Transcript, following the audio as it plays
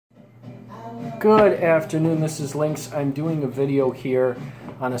Good afternoon, this is Lynx. I'm doing a video here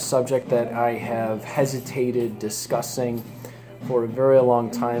on a subject that I have hesitated discussing for a very long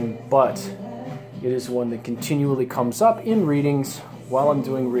time, but it is one that continually comes up in readings while I'm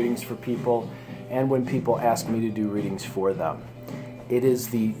doing readings for people and when people ask me to do readings for them. It is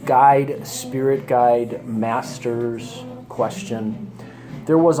the Spirit Guide Masters question.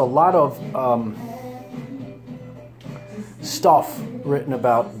 There was a lot of stuff written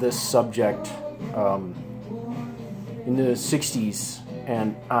about this subject in the 60s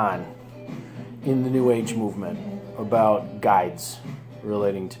and on in the New Age movement about guides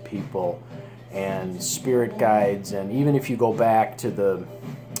relating to people and spirit guides. And even if you go back to the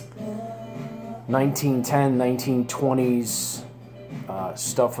 1910, 1920s,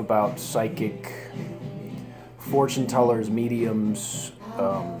 stuff about psychic fortune tellers, mediums,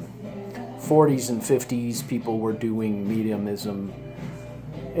 40s and 50s, people were doing mediumism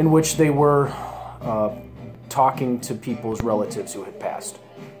in which they were talking to people's relatives who had passed.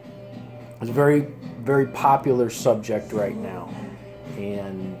 It's a very, very popular subject right now,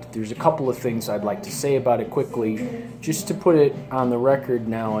 and there's a couple of things I'd like to say about it quickly, just to put it on the record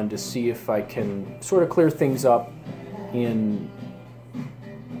now and to see if I can sort of clear things up in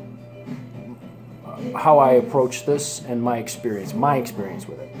how I approach this and my experience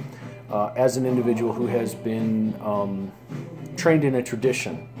with it. As an individual who has been trained in a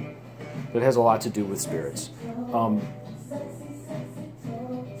tradition that has a lot to do with spirits.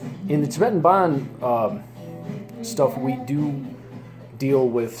 In the Tibetan Bon stuff, we do deal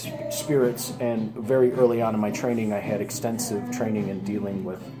with spirits, and very early on in my training I had extensive training in dealing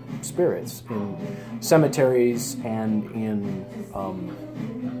with spirits in cemeteries and in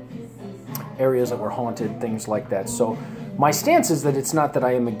areas that were haunted, things like that. So my stance is that it's not that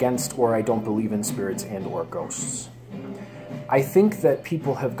I am against or I don't believe in spirits and or ghosts. I think that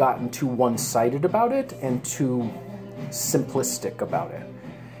people have gotten too one-sided about it and too simplistic about it.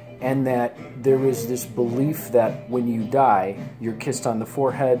 And that there is this belief that when you die, you're kissed on the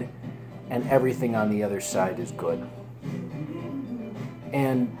forehead and everything on the other side is good.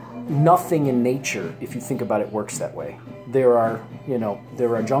 And nothing in nature, if you think about it, works that way. There are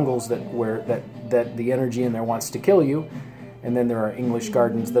jungles that the energy in there wants to kill you, and then there are English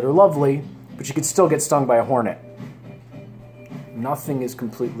gardens that are lovely, but you could still get stung by a hornet. Nothing is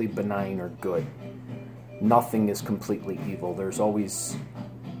completely benign or good. Nothing is completely evil. There's always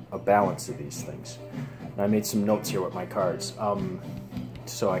a balance of these things. And I made some notes here with my cards,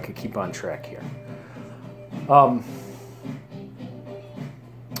 so I could keep on track here.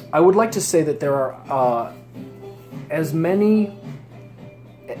 I would like to say that there are as many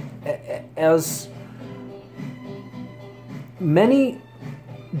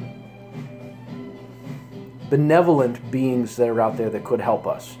benevolent beings that are out there that could help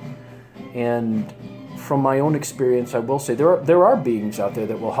us. And from my own experience, I will say there are beings out there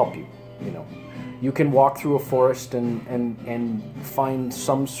that will help you. You can walk through a forest and find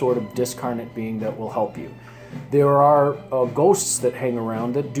some sort of discarnate being that will help you. There are ghosts that hang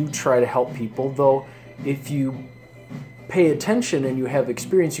around that do try to help people, though if you pay attention and you have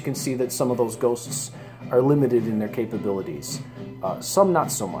experience, you can see that some of those ghosts are limited in their capabilities. Some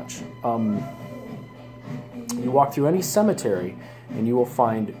not so much. You walk through any cemetery and you will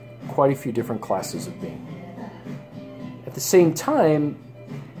find quite a few different classes of being. At the same time,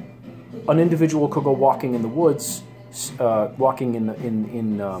 an individual could go walking in the woods, walking in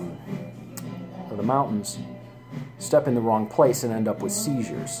the mountains, step in the wrong place and end up with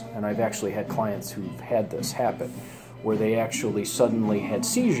seizures. And I've actually had clients who've had this happen, where they actually suddenly had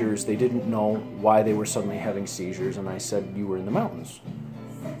seizures. They didn't know why they were suddenly having seizures, and I said, "You were in the mountains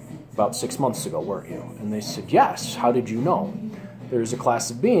about 6 months ago, weren't you?" And they said, "Yes." "How did you know?" There's a class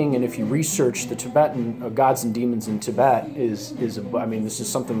of being, and if you research the Tibetan gods and demons in Tibet, this is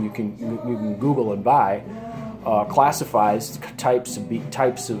something you can Google and buy, classifies types of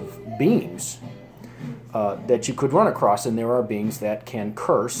beings that you could run across, and there are beings that can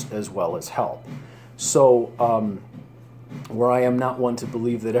curse as well as help. So, where I am not one to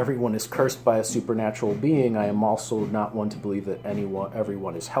believe that everyone is cursed by a supernatural being, I am also not one to believe that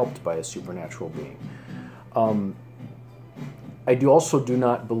everyone is helped by a supernatural being. I also do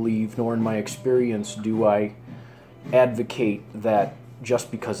not believe, nor in my experience do I advocate that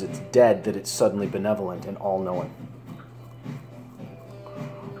just because it's dead that it's suddenly benevolent and all-knowing.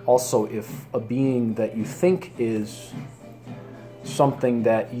 Also, if a being that you think is something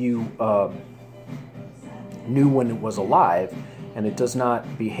that you knew when it was alive, and it does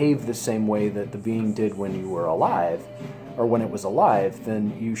not behave the same way that the being did when you were alive, or when it was alive,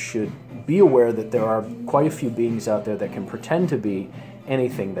 then you should be aware that there are quite a few beings out there that can pretend to be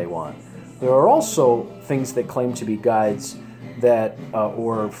anything they want. There are also things that claim to be guides that,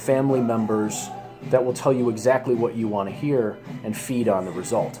 or family members that will tell you exactly what you want to hear and feed on the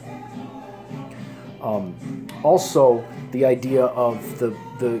result. Also, the idea of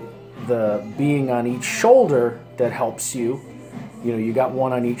the being on each shoulder that helps you. You know, you got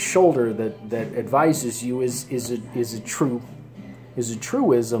one on each shoulder that advises you is a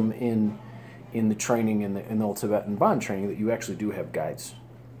truism in the training in the old Tibetan Bon training, that you actually do have guides.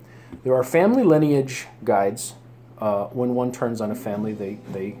 There are family lineage guides. When one turns on a family,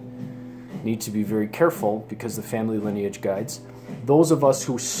 they need to be very careful, because the family lineage guides, those of us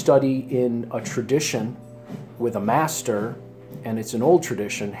who study in a tradition with a master, and it's an old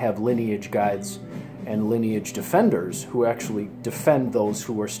tradition, have lineage guides and lineage defenders who actually defend those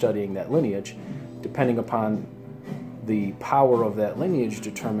who are studying that lineage. Depending upon the power of that lineage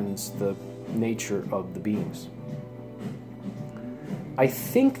determines the nature of the beings. I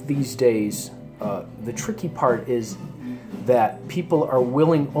think these days the tricky part is that people are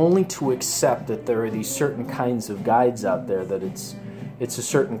willing only to accept that there are these certain kinds of guides out there, that it's a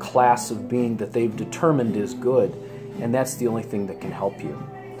certain class of being that they've determined is good, and that's the only thing that can help you.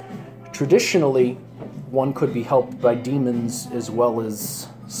 Traditionally, one could be helped by demons as well as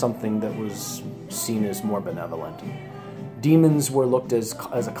something that was seen as more benevolent. Demons were looked as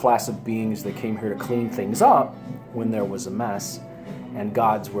a class of beings that came here to clean things up when there was a mess, and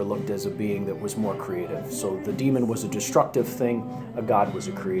gods were looked as a being that was more creative. So the demon was a destructive thing, a god was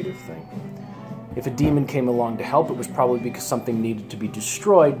a creative thing. If a demon came along to help, it was probably because something needed to be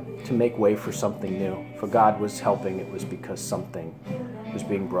destroyed to make way for something new. If a god was helping, it was because something was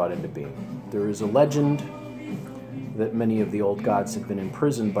being brought into being. There is a legend that many of the old gods had been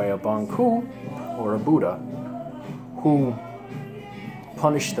imprisoned by a Banku, or a Buddha, who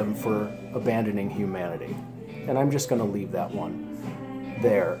punished them for abandoning humanity. And I'm just going to leave that one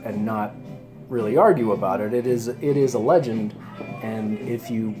there and not really argue about it. It is a legend, and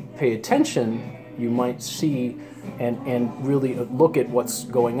if you pay attention, you might see and really look at what's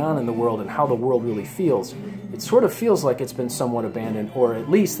going on in the world and how the world really feels. It sort of feels like it's been somewhat abandoned, or at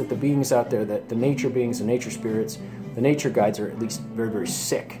least that the beings out there, that the nature beings, the nature spirits, the nature guides are at least very, very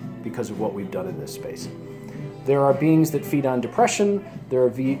sick because of what we've done in this space. There are beings that feed on depression, there are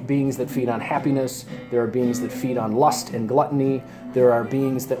beings that feed on happiness, there are beings that feed on lust and gluttony, there are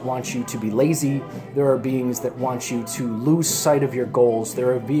beings that want you to be lazy, there are beings that want you to lose sight of your goals,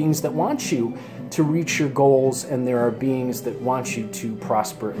 there are beings that want you to reach your goals, and there are beings that want you to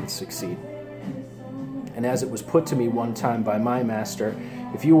prosper and succeed. And as it was put to me one time by my master,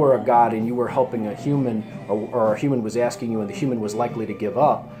 if you were a god and you were helping a human, or a human was asking you and the human was likely to give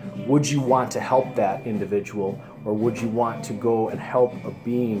up, would you want to help that individual, or would you want to go and help a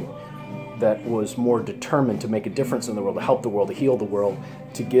being that was more determined to make a difference in the world, to help the world, to heal the world,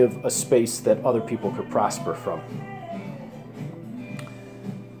 to give a space that other people could prosper from?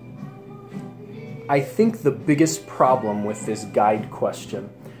 I think the biggest problem with this guide question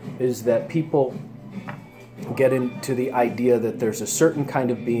is that people get into the idea that there's a certain kind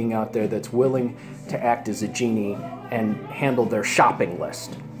of being out there that's willing to act as a genie and handle their shopping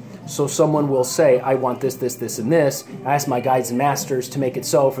list. So someone will say, I want this, this, this, and this. I ask my guides and masters to make it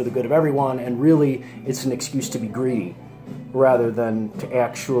so for the good of everyone, and really it's an excuse to be greedy rather than to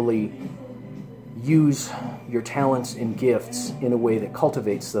actually use your talents and gifts in a way that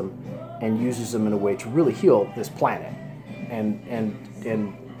cultivates them and uses them in a way to really heal this planet and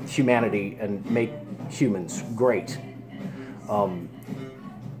humanity and make humans great.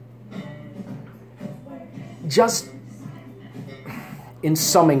 Just in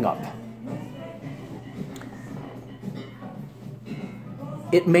summing up,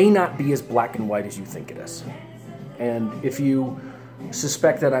 it may not be as black and white as you think it is. And if you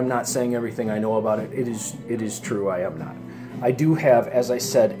suspect that I'm not saying everything I know about it, it is true, I am not. I do have, as I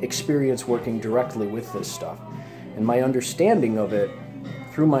said, experience working directly with this stuff. And my understanding of it,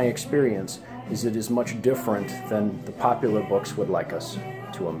 through my experience, is it is much different than the popular books would like us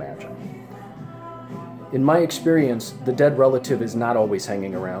to imagine. In my experience, the dead relative is not always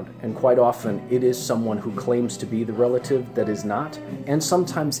hanging around, and quite often it is someone who claims to be the relative that is not, and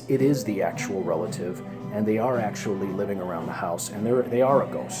sometimes it is the actual relative, and they are actually living around the house, and they are a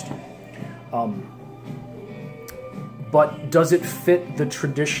ghost. But does it fit the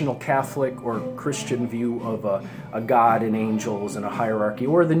traditional Catholic or Christian view of a God and angels and a hierarchy,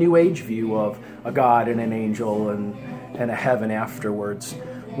 or the New Age view of a God and an angel and a heaven afterwards?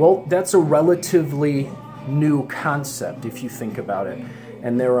 Well, that's a relatively new concept if you think about it.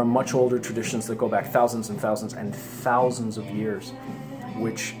 And there are much older traditions that go back thousands and thousands and thousands of years,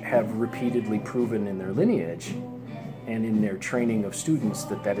 which have repeatedly proven in their lineage and in their training of students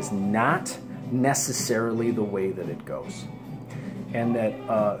that that is not necessarily the way that it goes. And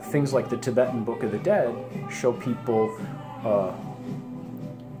that things like the Tibetan Book of the Dead show people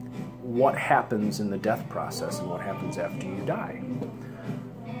what happens in the death process and what happens after you die.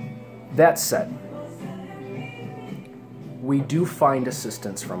 That said, we do find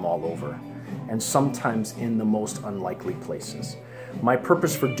assistance from all over, and sometimes in the most unlikely places. My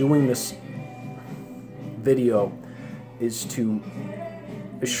purpose for doing this video is to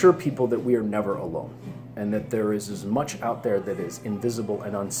assure people that we are never alone, and that there is as much out there that is invisible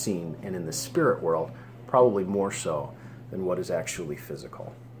and unseen, and in the spirit world, probably more so than what is actually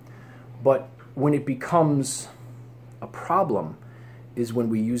physical. But when it becomes a problem is when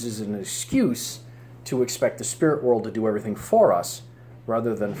we use it as an excuse to expect the spirit world to do everything for us,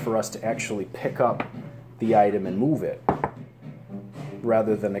 rather than for us to actually pick up the item and move it,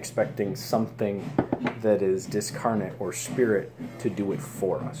 rather than expecting something that is discarnate or spirit to do it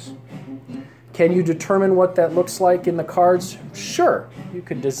for us. Can you determine what that looks like in the cards? Sure. You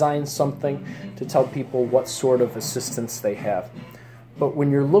could design something to tell people what sort of assistance they have. But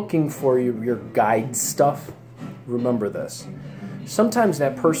when you're looking for your guide stuff, remember this. Sometimes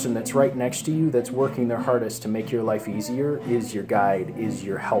that person that's right next to you that's working their hardest to make your life easier is your guide, is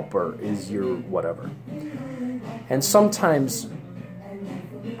your helper, is your whatever. And sometimes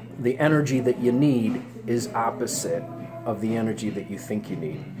the energy that you need is opposite of the energy that you think you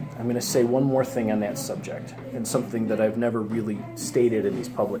need. I'm going to say one more thing on that subject, and something that I've never really stated in these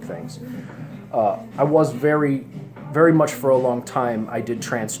public things. I was very much for a long time, I did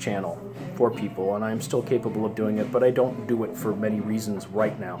trance channel for people, and I'm still capable of doing it, but I don't do it for many reasons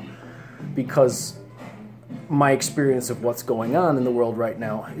right now, because my experience of what's going on in the world right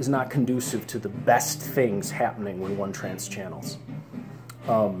now is not conducive to the best things happening when one trance channels.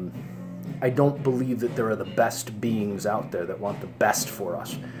 I don't believe that there are the best beings out there that want the best for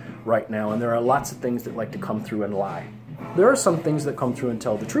us right now, and there are lots of things that like to come through and lie. There are some things that come through and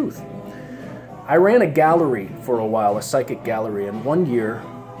tell the truth. I ran a gallery for a while, a psychic gallery, and one year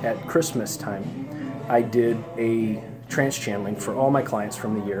at Christmas time, I did a trance channeling for all my clients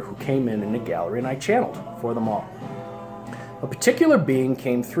from the year who came in the gallery, and I channeled for them all. A particular being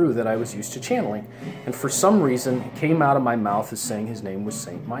came through that I was used to channeling, and for some reason, it came out of my mouth as saying his name was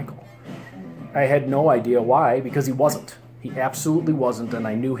Saint Michael. I had no idea why, because he wasn't. He absolutely wasn't, and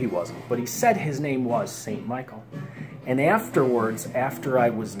I knew he wasn't. But he said his name was Saint Michael. And afterwards, after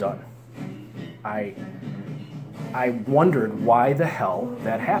I was done, I wondered why the hell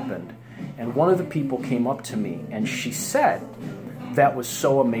that happened. And one of the people came up to me, and she said, that was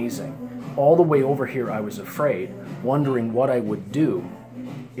so amazing. All the way over here, I was afraid, wondering what I would do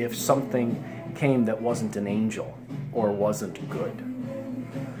if something came that wasn't an angel or wasn't good.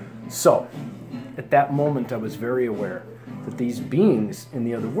 So, at that moment, I was very aware that these beings in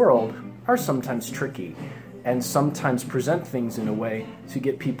the other world are sometimes tricky and sometimes present things in a way to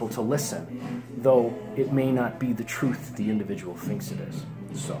get people to listen, though it may not be the truth the individual thinks it is.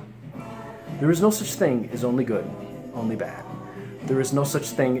 So, there is no such thing as only good, only bad. There is no such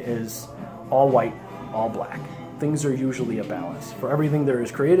thing as all white, all black. Things are usually a balance. For everything there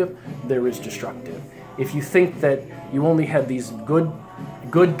is creative, there is destructive. If you think that you only have these good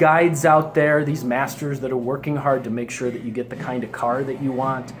guides out there, these masters that are working hard to make sure that you get the kind of car that you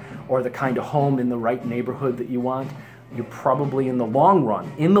want or the kind of home in the right neighborhood that you want, you're probably in the long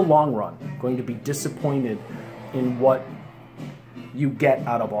run, going to be disappointed in what you get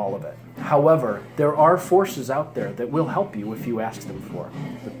out of all of it. However, there are forces out there that will help you if you ask them for,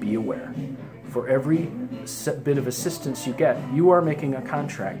 but be aware. For every bit of assistance you get, you are making a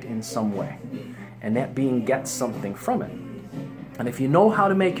contract in some way, and that being gets something from it. And if you know how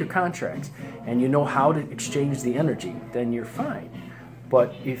to make your contracts and you know how to exchange the energy, then you're fine.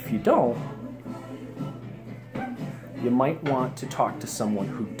 But if you don't, you might want to talk to someone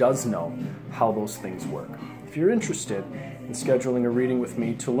who does know how those things work. If you're interested in scheduling a reading with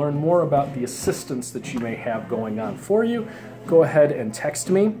me to learn more about the assistance that you may have going on for you, go ahead and text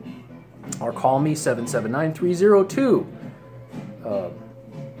me or call me 779-302.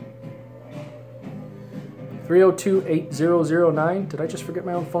 302-8009. Did I just forget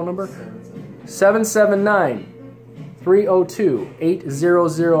my own phone number?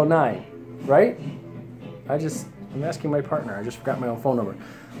 779-302-8009. Right? I'm asking my partner. I just forgot my own phone number.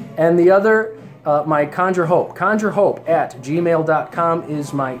 And the other, my Conjure Hope. ConjureHope@gmail.com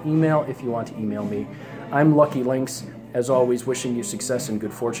is my email if you want to email me. I'm Lucky Links. As always, wishing you success and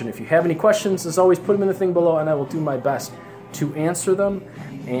good fortune. If you have any questions, as always, put them in the thing below and I will do my best to answer them.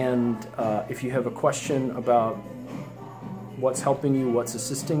 And if you have a question about what's helping you, what's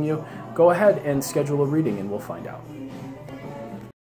assisting you, go ahead and schedule a reading and we'll find out.